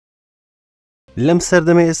لەم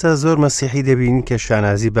سەردەمە ئێستا زۆر مەسیحی دەبین کە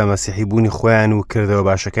شانازی بە مەسیحی بوونی خۆیان و کردەوە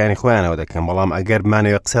باشەکانی خۆیانەوە دەکەن، بەڵام ئەگەر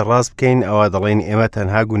بمانەوێت قسە ڕاست بکەین ئەوە دەڵێن ئێمە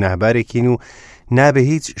تەنها گوناهبارێکین و نابێ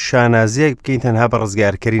هیچ شانازیەک بکەین تەنها بە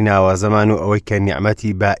ڕزگارکەری ناوازەمان و ئەوەی کە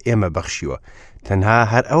نیعمەتی با ئێمە بەخشیوە. تەنها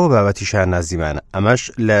هەر ئەوە بابەتی شانازیمانە. ئەمەش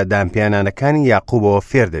لە دامپیانانەکانی یاقوبەوە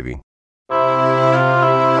فێر دەبین.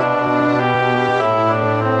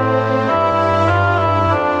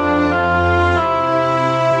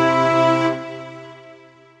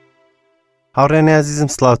 هاوڕێنە عەزیزم،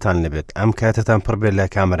 سڵاوتان لەبێت. ئەم کاتتان پڕ بێت لە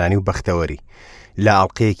کامەرانی و بەختەوەری. لە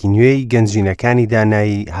ئەڵقەیەکی نوێی گەنجینەکانی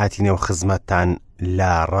دانایی هاتینەوە خزمەتتان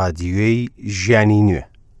لە ڕادیۆی ژیانی نوێ.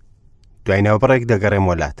 دوای ناوبڕێک دەگەڕێم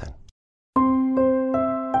وەلاتان.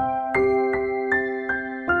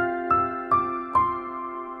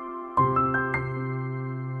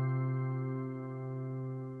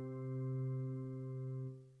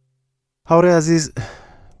 هاوڕێ عەزیز،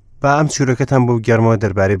 با ئەم چورەکەتان بۆ گەرمەوە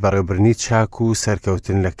دەربارەی بەڕێوەبردنی چاک و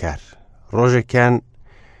سەرکەوتن لە کار. ڕۆژێکیان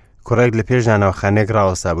کوڕێک لە پێش نانەوەخانەیەک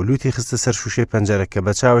ڕاوەستا بوو، لوتی خستە سەر شوشەی پەنجەرەکە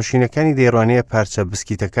بە چاوەشینەکانی دەیڕوانەیە پارچە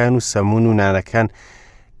بسکیتەکان و سەمون و نانەکان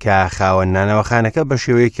کە خاوەن نانەوەخانەکە بە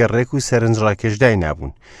شێوەیەکی ڕێک و سەرنج ڕاکێشدای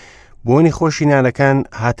نابوون. بۆنی خۆشی نانەکان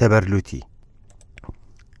هاتە بەر لوتی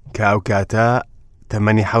کە ئەو کاتە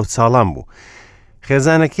تەمەنی 7 ساڵان بوو.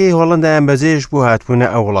 خێزانەکەی هۆڵەندایان بەجێش بوو هاتوونە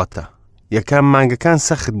ئەو وڵاتە. یەکەم مانگەکان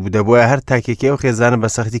سەخت بوو، دەبووە هەر تاکێکی ئەو خێزانە بە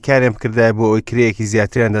سەختی کارێم کردای بۆ ئەوی کرێیەکی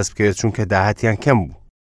زیاتریان دەست بکەوێت، چونکە داهاتیان کەم بوو.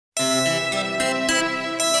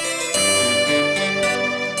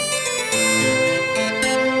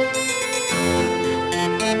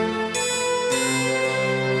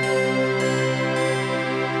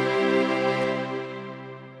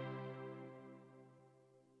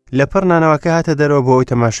 لەپەر نانەوەکە هاتە دەرەوە بۆ ئەوی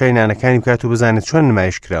تەماشای نانەکانی بکات و بزانێت چۆن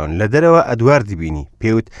نمایش کراون. لە دەرەوە ئەدوار دیبینی،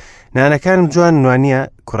 پێوت نانەکانم جوان وانییە.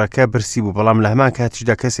 کوڕەکە برسی بوو، بەڵام لە هەمان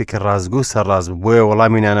کاتیشدا کەسێکی ڕازگو و سەرڕاز بوو، بۆیە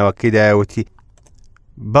وەڵامی نانەوەکەی دایەوەتی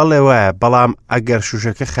بەڵێ وایە، بەڵام ئەگەر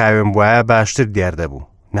شوشەکە خاوێن بوایە باشتر دیار دەبوو.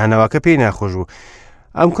 نانەوەکە پێی ناخۆش بوو.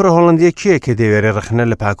 ئەم کوڕە هۆڵەندیە کیە کە دەوێرێ ڕخنە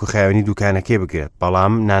لە پاک و خاوێنی دوکانەکەی بگرێت؟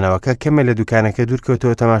 بەڵام نانەوەکە کەمە لە دوکانەکە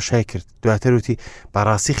دوورکەوتەوە تەماشای کرد. دواتر وتی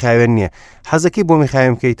بەڕاستی خاوێن نییە، حەزەکەی بۆ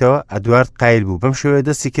میخاوێن بکەیتەوە. ئەدوارد قایل بوو، بەم شێوەیە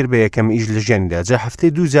دەستی کرد بە یەکەم ئیش لە ژیانیدا. جا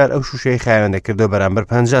هەفتەی 2 جار ئەو شوشەی خاوێن دەکردەوە بەرامبەر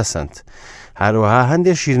 50 سنت. هەروەها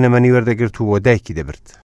هەندێک شیرنەمەنی وەردەگرت و بۆ دایکی دەبرد.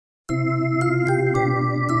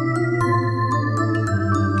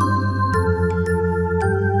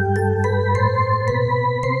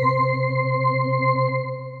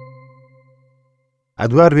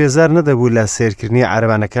 ئەدوار بێزار نەدەبوو لە سیرکردنی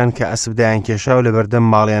عەرەبانەکان کە ئەسبدایان کێشا و لەبەردەم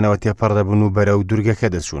ماڵیانەوە تێپەڕ دەبوون و بەرەو دوورگەکە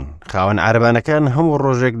دەچوون. خاوەن عەرەبانەکان هەموو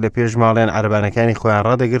ڕۆژێک لە پێش ماڵیان عەرەبانەکانی خۆیان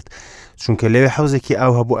ڕادەگرت، چونکە لەوێ حەوزێکی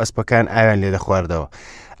ئاو هەبوو ئەسپەکان ئاویان لێ دەخواردەوە.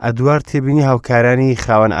 ئەدوار تێبینی هاوکارانی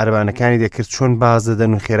خاوەن عەرەبانەکانی دەکرد چۆن باز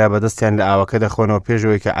دەدەن و خێرا بەدەستیان لە ئاوەکە دەخۆنەوە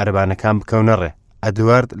پێشەوەی کە عەرەبانەکان بکەونە ڕێ.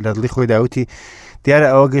 ئەدوارد لە دڵی خۆی داوتی دیارە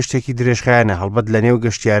ئەوە گەشتێکی درێژخایەنە، هەڵبەت لە نێو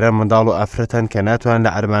گەشتیاران منداڵ و ئافرەتەن کە ناتوان لە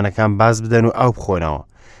عەرەبانەکان باز بدەن و ئاو بخۆنەوە.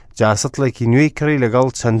 جاسەتڵێکی نوێی کڕی لەگەڵ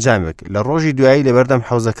چەند جامێک. لە ڕۆژی دوایی لەبەردەم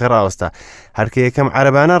حەوزەکە ڕاوەستا. هەرکە یەکەم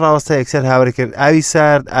عەرەبانە ڕاوەستا یەکسەر هاوری کرد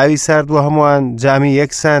ئاوی سارد و هەمووان جامی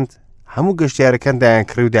 1 سنت. هەموو گەشتیارەکان دایان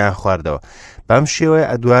کڕی و دایان خواردەوە. بەم شێوەیە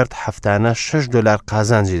ئەدوارد هەفتانە 6 دلار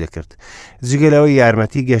قازانجی دەکرد، جگەلەوەی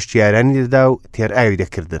یارمەتی گەشتیارانی دەدا و تێرئاوی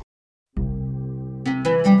دەکردن.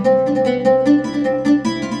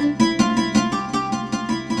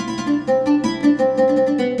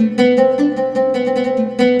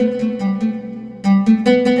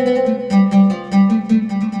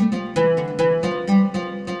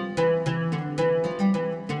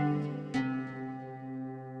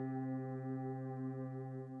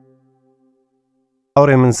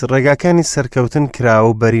 ئەوڕێ من ڕێگاکانی سەرکەوتن کراوە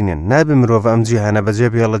و بەرینن. نابێ مرۆڤ ئەم جیهانە بەجێ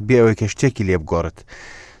بێڵت بێ ئەوەی کە شتێکی لێ بگۆڕێت،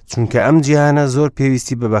 چونکە ئەم جیهانە زۆر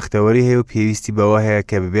پێویستی بە بەختەوەری هەیە و پێویستی بەوە هەیە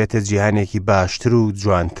کە ببێتە جیهانێکی باشتر و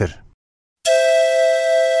جوانتر.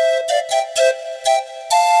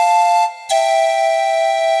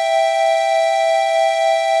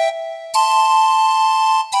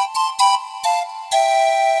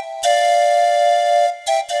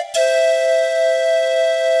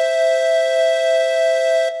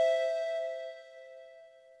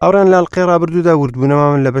 ئەوڕان لاڵقەی ڕابردوودا وردبوونەوە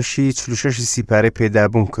من لە بەشی 46 سیپارەی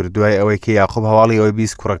پێدابوون کرد، دوای ئەوەی کە یاقوب هەواڵی ئەوەی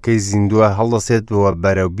بیست کوڕەکەی زیندووە هەڵدەسێت بۆ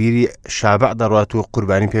بەرەوبیری شابع دەڕوات و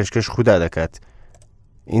قوربانی پێشکەش خودا دەکات.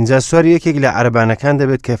 اینجا سواری یەکێک لە عەرەبانەکان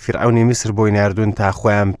دەبێت کە فیرعەونی میسر بۆی ناردوون تا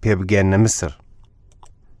خۆیان پێبگەێنە میسر.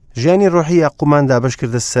 ژیانی ڕۆحی یاقوبمان دابەش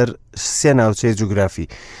کردە سەر 3 ناوچەی جوگرافی.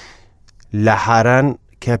 لە حاران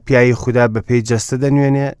کە پیاوی خودا بە پێی جەستە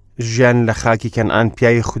دەنوێنێ، ژیان لە خاکی کەنعان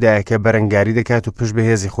پیاوی خودایە کە بەرەنگاری دەکات و پشت بە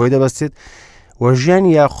هێزی خۆی دەبەستێت، و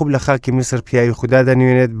ژیانی یاقوب لە خاکی میسر پیاوی خوددا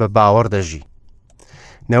دەنوێنێت بە باوەڕ دەژی.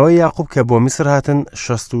 نەوەی یاقوب کە بۆ میسر هاتن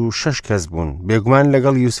 66 کەس بوون، بێگومان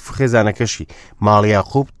لەگەڵ یوسف خێزانەکەشی ماڵ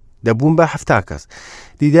یاقوب دەبوون بە 70 کەس.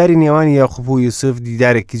 دیداری نێوانی یاقوب و یوسف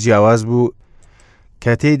دیدارێکی جیاواز بوو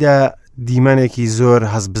کە تێیدا دیمەنێکی زۆر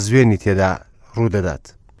هەز بزوێنی تێدا ڕوودەدات.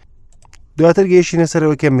 دواتر گەیشتینە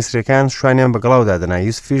سەرەوەی کە میسرەکان شوانیان بەگڵاو دادەنا.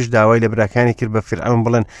 یوسفیش داوای لە براکانی کرد بە فیرعەون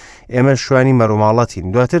بڵێن ئێمە شوانی مەڕووماڵەتین.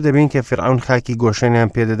 دواتر دەبین کە فیرعەون خاکی گۆشەنیان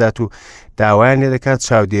پێدەدات و داوایان لێ دەکات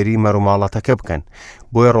چاودێری مەڕووماڵەتەکە بکەن.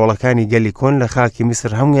 بۆیە ڕۆڵەکانی گەلی کۆن لە خاکی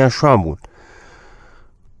میسر هەمویان شوان بوون.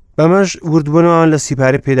 بەمەش وردبوونەوەیان لە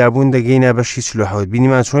سیپارە پێدابوون دەگەینە بەشی 47.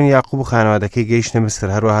 بینیمان چۆن یاقوب و خانەوادەکەی گەیشتە میسر،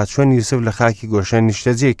 هەروەها چۆن یوسف لە خاکی گۆشەن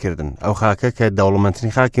نیشتەجێ کردن، ئەو خاکە کە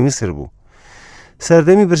دەوڵەمەندترین خاکی میسر بوو.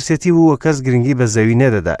 سەردەمی برسێتی بوو و کەس گرنگی بە زەوی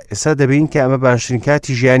نەدەدا. ئێستا دەبین کە ئەمە باشترین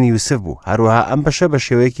کاتی ژیانی یوسف بوو. هەروەها ئەم بەشە بە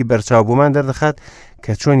شێوەیەکی بەرچاوبوومان دەردەخات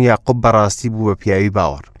کە چۆن یاقوب بەڕاستی بوو بە پیاوی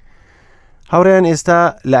باوەڕ. هاوڕێیان ئێستا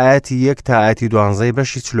لە ئاەتی 1 تا ئاەتی 12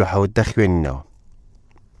 بەشی 47 دەخوێنینەوە.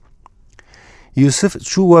 یوسف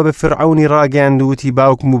چووە بە فیرعەونی ڕاگەیاند و وتی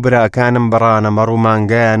باوکم و براکانم بە ڕانە مەڕ و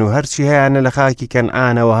مانگایان و هەرچی هەیانە لە خاکی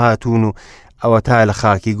کەنعانەوە هاتوون و ئەوە تا لە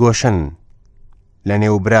خاکی گۆشەنن. لە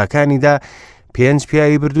نێو براکانیدا پێنج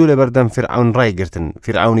پیاوی بردوو لەبەردەم فیرعەون ڕایگرتن.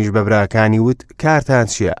 فیرعەونیش بە براکانی وت کارتان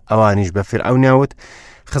چییە؟ ئەوانیش بە فیرعەونیان وت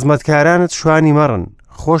خزمەتکارانت شوانی مەڕن،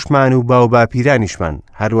 خۆشمان و باوباپیرانیشمان.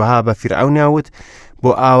 هەروەها بە فیرعەونیان وت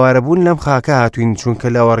بۆ ئاوارەبوون لەم خاکە هاتووین چونکە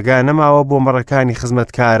لە وەرگا نەماوە بۆ مەڕەکانی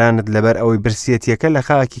خزمەتکارانت لەبەر ئەوەی برسیەتیەکە لە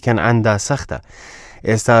خاکی کەنعاندا سەختە.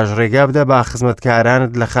 ئێستاش ڕێگا بدە با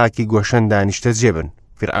خزمەتکارانت لە خاکی گۆشەندا نیشتەجێ بن.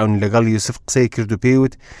 فیرعەون لەگەڵ یوسف قسەی کرد و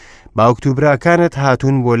پێیوت باوکت و براکانت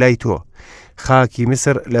هاتوون بۆ لای تۆ. خاکی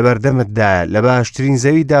میسر لەبەردەمتدایە، لە باشترین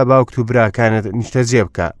زەویدا باوکت و براکانت نیشتەجێ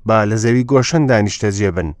بکە، با لە زەوی گۆشەندا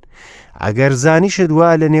نیشتەجێ بن. ئەگەر زانیشت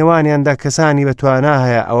وا لە نێوانیاندا کەسانی بەتوانا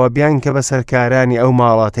هەیە ئەوە بیان کە بە سەرکارانی ئەو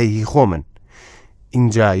ماڵاتەی خۆ من.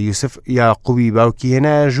 اینجا یوسف یاقوبی باوکی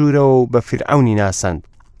هێنایە ژوورەوە و بە فیرعەونی ناساند.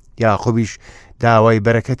 یاقوبیش داوای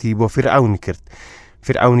بەرەکەتی بۆ فیرعەون کرد.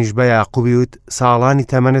 فیرعەونیش بە یاقوبی وت ساڵانی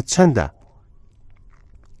تەمەنت چەندە؟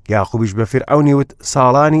 یاقوبیش بە فیرعەونی وت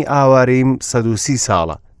ساڵانی ئاوارەیم 130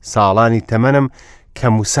 ساڵە. ساڵانی تەمەنم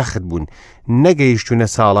کەم و سەخت بوون، نەگەیشتونە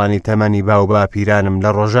ساڵانی تەمەنی باوباپیرانم لە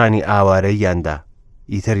ڕۆژانی ئاوارەیاندا.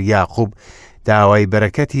 ئیتر یاقوب داوای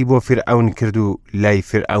بەرەکەتی بۆ فیرعەون کرد و لای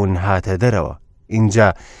فیرعەون هاتە دەرەوە.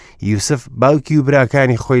 اینجا یوسف باوکی و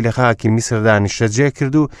براکانی خۆی لە خاکی میسردا نیشتەجێ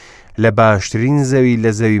کرد و لە باشترین زەوی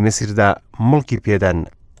لە زەوی میسردا مڵکی پێدان،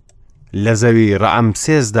 لە زەوی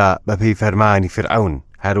ڕەعەمسێسدا بەپێی فەرمانی فیرعەون.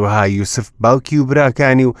 هەروەها یوسف باوکی و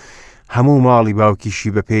براکانی و هەموو ماڵی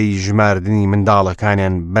باوکیشی بەپێی ژماردنی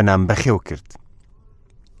منداڵەکانیان بەنام بەخێو کرد.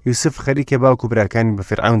 یوسف خەریکە باوک و براکانی بە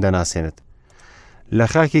فیرعەون دەناسێنێت. لە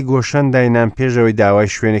خاکی گۆشەن داینان پێشەوەی داوای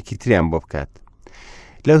شوێنێکی تریان بۆ بکات.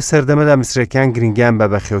 لەو سەردەمەدا میسرەکان گرنگیان بە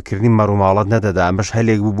بەخێوکردنی مەڕووماڵەت نەدەدا. ئەمەش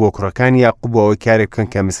هەلێک بوو بۆ کوڕەکانی یاقوب ئەوەی کارێک بکەن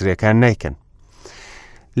کە میسرەکان نایکەن.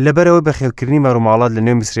 لەبەرەوەی بەخێوکردنی مەڕووماڵات لە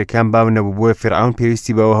نێو میسرەکان باو نەبوو، بۆیە فیرعەون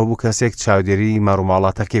پێویستی بەوە هەبوو کەسێک چاودێری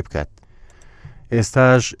مەڕووماڵاتەکەی بکات.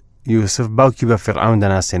 ئێستاش یوسف باوکی بە فیرعەون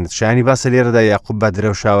دەناسێنێت. شایانی باسە لێرەدا یاقوب بە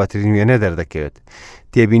درەو شاوەترین وێنە دەردەکەوێت.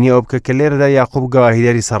 تێبینی ئەو بکە کە لێرەدا یاقوب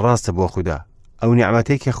گەواهیداری سەرڕاستە بۆ خوددا. ئەو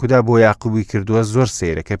نیعمەتەی کە خوددا بۆ یاقوبی کردووە زۆر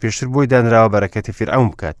سەیرە کە پێشتر بۆی دانراوە بەرەکەتی فیرعەون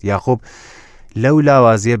بکات. یاقوب لەو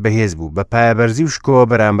لاوازیە بەهێز بوو، بە پایەبەرزی و شکۆوە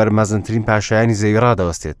بەرامبەر مەزنترین پاشایانی زەوی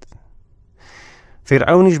ڕادەوەستێت.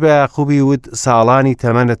 فیرعەونیش بە یاقوبی وت ساڵانی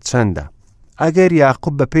تەمەنت چەندە؟ ئەگەر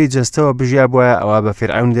یاقوب بە پێی جەستەوە بژیا بووە ئەوە بە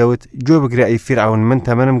فیرعەون دەوت گوێ بگرە ئەی فیرعەون، من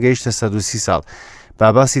تەمەنم گەیشتە 130 ساڵ.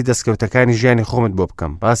 با باسی دەستکەوتەکانی ژیانی خۆمت بۆ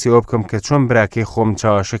بکەم، باسی ئەوە بکەم کە چۆن براکەی خۆم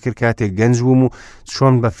چاوەشە کرد کاتێک گەنج بووم و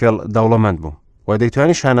چۆن بە فێڵ دەوڵەمەند بووم و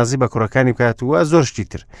دەیتوانی شانازی بە کوڕەکانی بکات وە زۆر شتی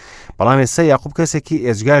تر. بەڵام ئێستا یاقوب کەسێکی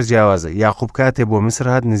ئێجگار جیاوازە. یاقوب کاتێ بۆ میسر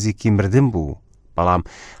هات نزیکی مردن بوو، بەڵام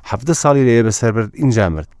 17 ساڵی لێ بەسەر برد اینجا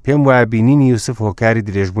مرد. پێم وایە بینینی یوسف هۆکاری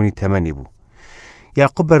درێژبوونی تەمەنی بوو.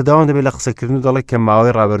 یاقوب بەردەوام دەبێت لە قسەکردن و دەڵێت کە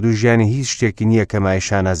ماوەی ڕابردوو ژیانی هیچ شتێکی نییە کە مای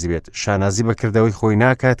شانازی بێت. شانازی بەکردەوەی خۆی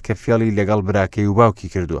ناکات کە فێڵی لەگەڵ براکەی و باوکی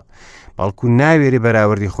کردووە، بەڵکو ناوێری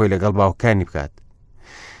بەراوردی خۆی لەگەڵ باوکانی بکات.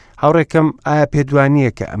 هاوڕێکەم ئایا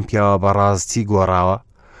پێدوانییە کە ئەم پیاوە بەڕاستی گۆڕاوە؟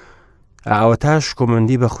 ئەوە تاش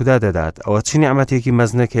کۆمەندی بە خوددا دەدات. ئەوە چ نیعمەتێکی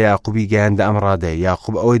مەزنە کە یاقوبی گەیاندە ئەم ڕادەیە.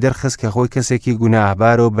 یاقوب ئەوەی دەرخست کە خۆی کەسێکی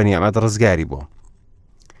گوناهبارە و بە نیعمەت ڕزگاری بوو.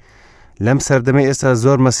 لەم سەردەمەی ئێستا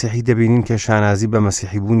زۆر مەسیحی دەبینین کە شانازی بە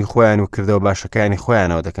مەسیحی بوونی خۆیان و کردەوە باشەکانی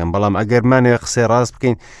خۆیانەوە دەکەن، بەڵام ئەگەرمانێ قسەی ڕاست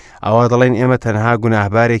بکەین ئەوە دەڵێن ئێمە تەنها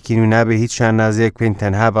گوناهبارێکین و نابێ هیچ شانازیەک بکەین،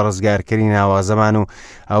 تەنها بە ڕزگارکردنی ناوازەمان و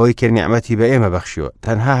ئەوەی کە نیعمەتی بە ئێمە بەخشیوە،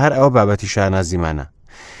 تەنها هەر ئەوە بابەتی شانازیمانە.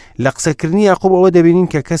 لە قسەکردنی یاقوب ئەوە دەبینین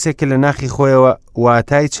کە کەسێک لە ناخی خۆیەوە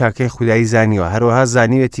واتای چاکەی خودایی زانیوە، هەروەها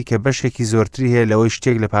زانیوێتی کە بەشێکی زۆرتری هەیە لەوەی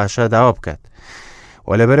شتێک لە پاشا داوا بکات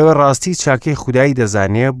و لەبەرەوە ڕاستی چاکەی خودایی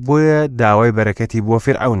دەزانێ، بۆیە داوای بەرەکەتی بۆ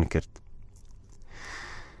فیرعەون کرد.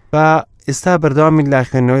 بە ئێستا بەردەوامی لا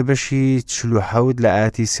خوێندنەوەی بەشی 47 لە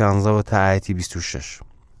ئاەتی 13 تا ئاەتی 26.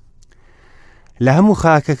 لە هەموو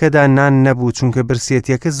خاکەکەدا نان نەبوو چونکە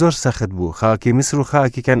برسێتیەکە زۆر سەخت بوو. خاکی میسر و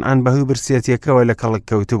خاکی کەنعان بەهۆی برسێتیەکەوە لە کەڵک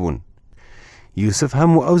کەوتبوون. یوسف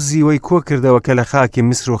هەموو ئەو زیوەی کۆ کردەوە کە لە خاکی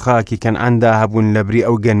میسر و خاکی کەنعاندا هەبوون لە بری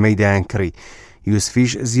ئەو گەنمەیدایان کڕی.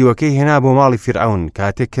 یوسفیش زیوەکەی هێنا بۆ ماڵی فیرعەون.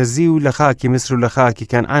 کاتێک کە زیو لە خاکی میسر و لە خاکی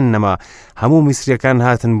کەنعان نەما، هەموو میسریەکان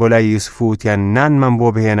هاتن بۆ لای یوسف و وتیان نانمان بۆ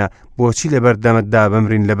بهێنە، بۆچی لەبەردەمتدا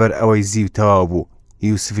بمرین لەبەر ئەوەی زیو تەواو بوو.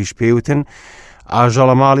 یوسفیش پێیوتن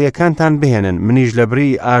ئاژەڵە ماڵیەکانتان بهێنن، منیش لە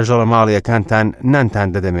بری ئاژەڵە ماڵیەکانتان نانتان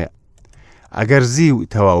دەدەمێ ئەگەر زیو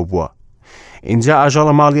تەواو بووە. اینجا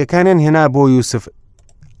ئاژەڵە ماڵیەکانیان هێنا بۆ یوسف،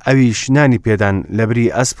 ئەویش نانی پێدان لە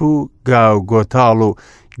بری ئەسپ و گاو گۆتاڵ و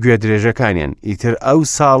گوێ درێژەکانیان. ئیتر ئەو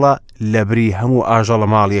ساڵە لە بری هەموو ئاژەڵە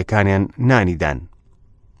ماڵیەکانیان نانیدان.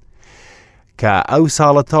 کە ئەو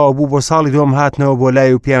ساڵە تەواو بوو، بۆ ساڵی دۆم هاتنەوە بۆ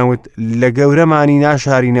لای و پیاوت لە گەورەمانی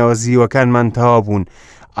ناشارینەوە، زیوەکانمان تەواو بوون،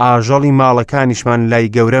 ئاژەڵی ماڵەکانیشمان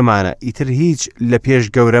لای گەورەمانە، ئیتر هیچ لە پێش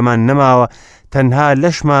گەورەمان نەماوە، تەنها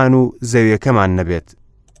لەشمان و زەویەکەمان نەبێت.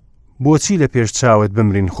 بۆچی لە پێش چاوت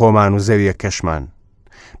بمرین خۆمان و زەویەکەشمان؟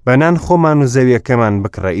 بەنان خۆمان و زەویەکەمان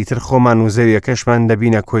بکڕە، ئیتر خۆمان و زەویەکەشمان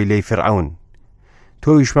دەبینە کۆی لەی فیرعەون.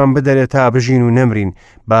 تۆیشمان بدەرێت تا بژین و نەمرین،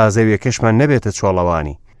 با زەویەکەشمان نەبێتە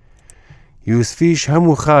چۆڵەوانی. یوسفیش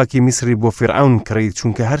هەموو خاکی میسری بۆ فیرعەون کڕی،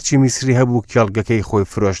 چونکە هەرچی میسری هەبوو کێڵگەکەی خۆی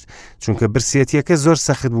فرۆشت، چونکە برسێتیەکە زۆر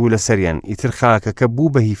سەخت بوو لە سەریان. ئیتر خاکەکە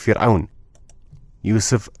بوو بەهی فیرعەون.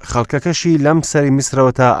 یوسف خەڵکەکەشی لەم سەری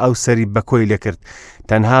میسرەوە تا ئەو سەری بەکۆی لەکرد،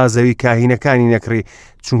 تەنها زەوی کاهینەکانی نەکڕی،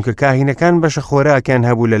 چونکە کاهینەکان بەشە خۆراکیان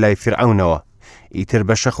هەبوو لە لای فیرعەونەوە. ئیتر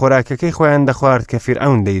بەشە خۆراکەکەی خۆیان دەخوارد کە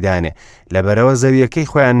فیرعەون دەیدانێ، لەبەرەوە زەویەکەی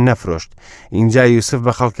خۆیان نەفرۆشت. اینجا یوسف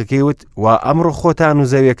بە خەڵکەکەی وت وا ئەمڕۆ خۆتان و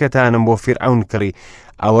زەویەکەتانم بۆ فیرعەون کڕی،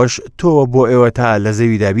 ئەوەش تۆوە بۆ ئێوە تا لە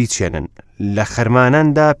زەویدا بیچێنن. لە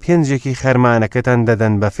خەرماناندا پێنجێکی خەرمانەکەتان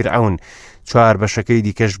دەدەن بە فیرعەون، 4 بەشەکەی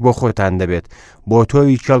دیکەش بۆ خۆتان دەبێت، بۆ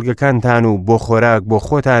تۆوی کێڵگەکانتان و بۆ خۆراک بۆ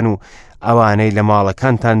خۆتان و ئەوانەی لە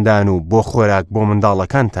ماڵەکانتاندان و بۆ خۆراک بۆ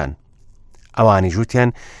منداڵەکانتان. ئەوانی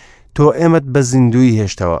ژوتیان تۆ ئێمەت بە زیندوی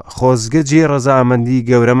هێشتەوە، خۆزگە جێ ڕەزامەندی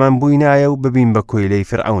گەورەمان بووینایە و ببین بە کۆیلەی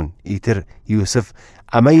فیرعەون. ئیتر یوسف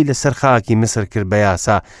ئەمەی لەسەر خاکی مسر کرد بە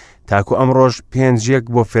یاسا، تاکو ئەمڕۆژ 5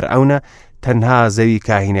 بۆ فیرعەونە، تەنها زەوی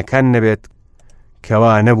کاهینەکان نەبێت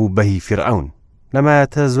کەوا نەبوو بەهی فیرعەون.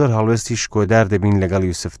 لەمایەتە زۆر هەڵوێستی شکۆدار دەبین لەگەڵ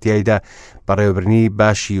یوسفتیایدا، بەڕێوەبرنی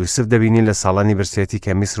باشی یوسف دەبینین لە ساڵانی برسێتی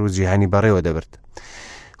کە میسر و جیهانی بەڕێوە دەبرد.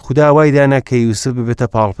 خدا وای دانا کە یوسف ببێتە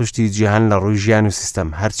پاڵپشتی جیهان لە ڕووی ژیان و سیستەم،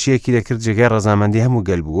 هەرچیەکی دەکرد جێگای ڕەزامەندی هەموو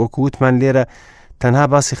گەل بوو. وەکو وتمان لێرە تەنها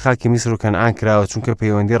باسی خاکی میسر و کەنعان کراوە، چونکە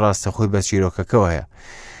پەیوەندی ڕاستەخۆی بە چیرۆکەکەەوە هەیە.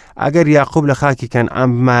 ئەگەر یاقوب لە خاکی کەنعان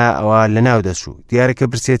بمایە، ئەوە لە ناو دەچوو. دیارەکە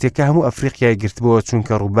برسێتەکە هەموو ئەفریقیای گرتبووە،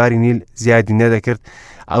 چونکە ڕووباری نیل زیادی نەدەکرد،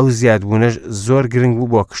 ئەو زیادبوونەش زۆر گرنگ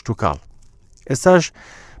بوو بۆ کشت و کاڵ. ئێستاش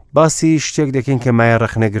باسی شتێک دەکەین کە مایە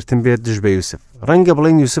ڕەخنەگرتن بێت دژ بە یوسف. ڕەنگە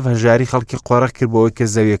بڵێن یوسف هەژاری خەڵکی قۆڕەق کرد بۆەوەی کە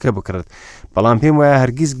زەویەکە بکرێت، بەڵام پێم وایە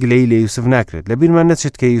هەرگیز گلەی لە یوسف ناکرێت. لەبیرمان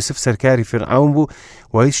نەچێت کە یوسف سەرکاری فیرعەون بوو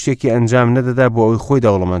و هیچ شتێکی ئەنجام نەدەدا بۆ ئەوەی خۆی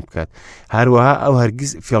دەوڵەمەند بکات. هەروەها ئەو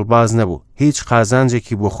هەرگیز فێڵباز نەبوو، هیچ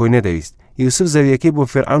قازانجێکی بۆ خۆی نەدەویست. یوسف زەویەکەی بۆ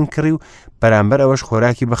فیرعەون کڕی و بەرامبەر ئەوەش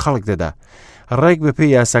خۆراکی بە خەڵک دەدا، ڕێک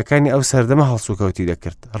بەپێی یاساکانی ئەو سەردەمە هەڵسوکەوتی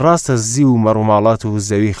دەکرد. ڕاستە زی و مەڕووماڵات و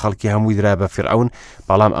زەوی خەڵکی هەمووی درا بە فیرعەون،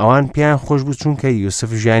 بەڵام ئەوان پێیان خۆش بوو چونکە یوسف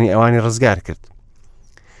ژیانی ئەوانی ڕزگار کرد.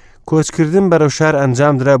 کۆچکردن بەرەو شار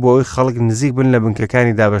ئەنجام درا بۆ ئەوەی خەڵک نزیک بن لە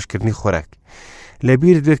بنکەکانی دابەشکردنی خۆراک.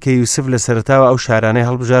 لەبیرت بێت کە یوسف لە سەرەتاوە ئەو شارانەی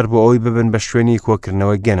هەڵبژار بۆ ئەوەی ببن بە شوێنی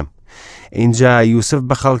کۆکردنەوەی گەنم. اینجا یوسف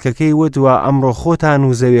بە خەڵکەکەی وتوە ئەمڕۆ خۆتان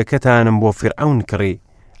و زەویەکەتانم بۆ فیرعەون کڕی،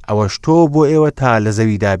 ئەوەش تۆ بۆ ئێوە تا لە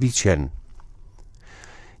زەویدا بیچێن.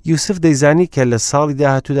 یوسف دەیزانی کە لە ساڵی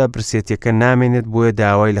داهاتوودا برسێتیەکە نامێنێت، بۆیە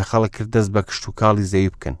داوای لە خەڵک کرد دەست بە کشت و کاڵی زەوی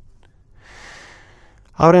بکەن.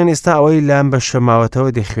 هاوڕێن ئێستا ئەوەی لام بە شەماوەتەوە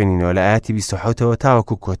دەخوێنینەوە لە ئاەتی 27ەوە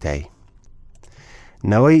تاوەکو کۆتایی.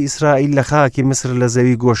 نەوەی ئیسرائیل لە خاکی مسر لە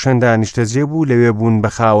زەوی گۆشەندا نیشتەجێ بوو، لەوێ بوون بە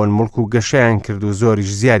خاوەن مڵک و گەشەیان کرد و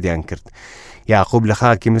زۆریش زیادیان کرد. یاقوب لە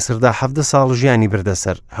خاکی مسردا 17 ساڵ ژیانی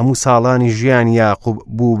بردەسەر، هەموو ساڵانی ژیانی یاقوب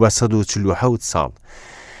بوو بە 147 ساڵ.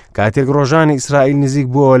 کاتێک ڕۆژانی ئیسرائیل نزیک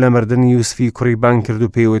بووە لە مردن یوسفی کوڕی بان کرد و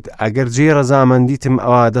پێیوت ئەگەر جێ ڕەزامەندیتم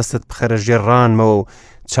ئەوە دەستت بخەرە ژێڕانمەوە و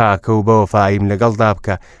چاکە و بەوەفاییم لەگەڵدا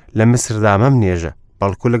بکە، لە مسردا مەمنێژە،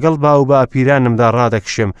 بەڵکو لەگەڵ باوباپیرانمدا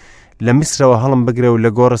ڕادەکشم، لە میسرەوە هەڵم بگرە و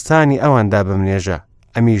لە گۆڕستانی ئەواندا بمنێژە.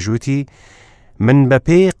 ئەمی ژووتی من بە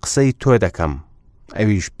پێی قسەی تۆ دەکەم.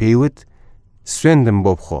 ئەویش پێیوت سوێندم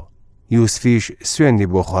بۆ بخۆ. یوسفیش سوێندی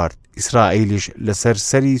بۆ خوارد. ئیسرائیلیش لەسەر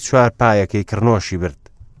سەری 4 پایەکەی کڕنۆشی برد.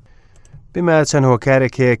 بما چەند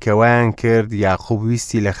هۆکارێک هەیە کە وایان کرد یاقوب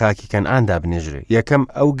ویستی لە خاکی کەنعاندا بنێژرێ. یەکەم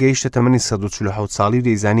ئەو گەیشتە تەمەنی 147 ساڵی و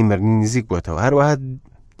دەیزانی مەرنی نزیک بووەتەوە. هەروەها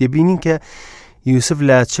دەبینین کە یوسف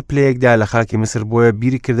لە چ پلەیەکدا لە خاکی مسر بۆیە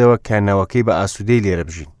بیری کردەوە کە ناوەکەی بە ئاسوودەی لێرە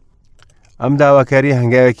بژین. ئەم داواکاری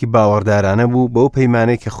هەنگاوێکی باوەڕدارانە بوو بەو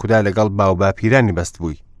پەیمانەی کە خوددا لەگەڵ باوباپیرانی بەست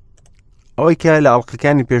بووی. ئەوەی کە لە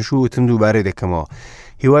ئەڵلقەکانی پێشوو وتم دووبارەی دەکەمەوە.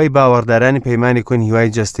 هیوای باوەڕدارانی پەیمانی کۆن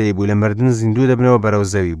هیوای جەستەیی بوو لە مردن زیندوو دەبنەوە بەرەو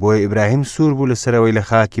زەوی. بۆیە ئیبراهیم سوور بوو لەسەرەوەی لە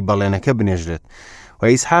خاکی بەڵێنەکە بنێژرێت و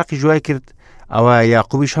ئیسحاقی جوای کرد ئەوە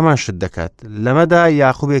یاقوبیش هەمان شت دەکات. لەمەدا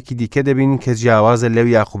یاقوبێکی دیکە دەبینین کە جیاوازە لەو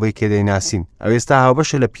یاقوبەی کە دەیناسین. ئەو ئێستا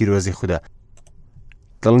هاوبەشە لە پیرۆزی خوددا.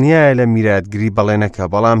 دڵنیایە لە میراتگری بەڵێنەکە،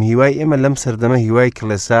 بەڵام هیوای ئێمە لەم سەردەمە هیوای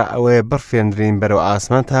کڵێسا ئەوەیە بڕفێنرین بەرەو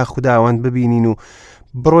ئاسمان تا خودداوەند ببینین و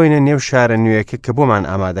بڕۆینە نێو شارە نوێیەکە کە بۆمان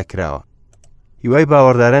ئامادە کراوە. هیوای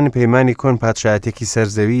باوەڕدارانی پەیمانی کۆن پادشایەتێکی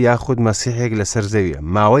سەرزەوی یاخود مەسیحێک لە سەرزەویە.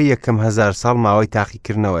 ماوەی یەکەم 1000 ساڵ ماوەی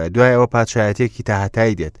تاقیکردنەوەیە. دوای ئەوە پادشایەتێکی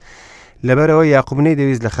تاهەتایی دێت. لەبەرەوە یاقوب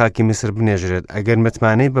نەیدەویست لە خاکی میسر بنێژرێت. ئەگەر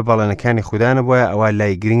متمانەی بە بەڵێنەکانی خوددا نەبووە ئەوە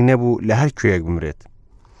لای گرنگ نەبوو لە هەر کوێیەک بمرێت.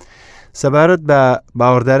 سەبارەت بە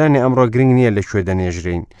باوەڕدارانی ئەمڕۆ گرنگ نییە لەکوێ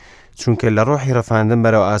دەنێژرین، چونکە لە ڕۆحی ڕەفاندن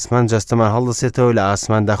بەرەو ئاسمان جەستەمان هەڵدەسێتەوە لە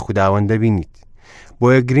ئاسماندا خودداوەند دەبینیت.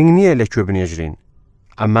 بۆیە گرنگ نییە لەکوێ بنێژرین.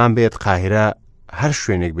 ئەمان بێت قاهرە هەر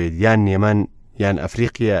شوێنێک بێت، یان نێمان یان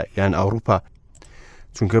ئەفریقیا یان ئەوروپا،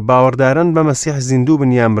 چونکە باوەڕداران بە مەسیح زیندوو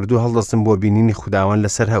بن یان مردوو هەڵدەستن بۆ بینینی خودداوەند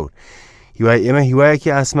لەسەر هەور. هیوای ئێمە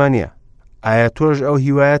هیوایەکی ئاسمانیە. ئایا تۆش ئەو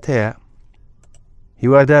هیوایەت هەیە؟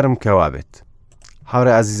 هیوادارم کەوا بێت.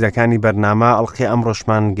 هاوڕێ عەزیزەکانی بەرنامە ئەڵقەی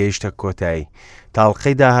ئەمڕۆشمان گەیشتە کۆتایی. تا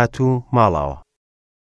ئەڵقەی داهاتوو ماڵاوە.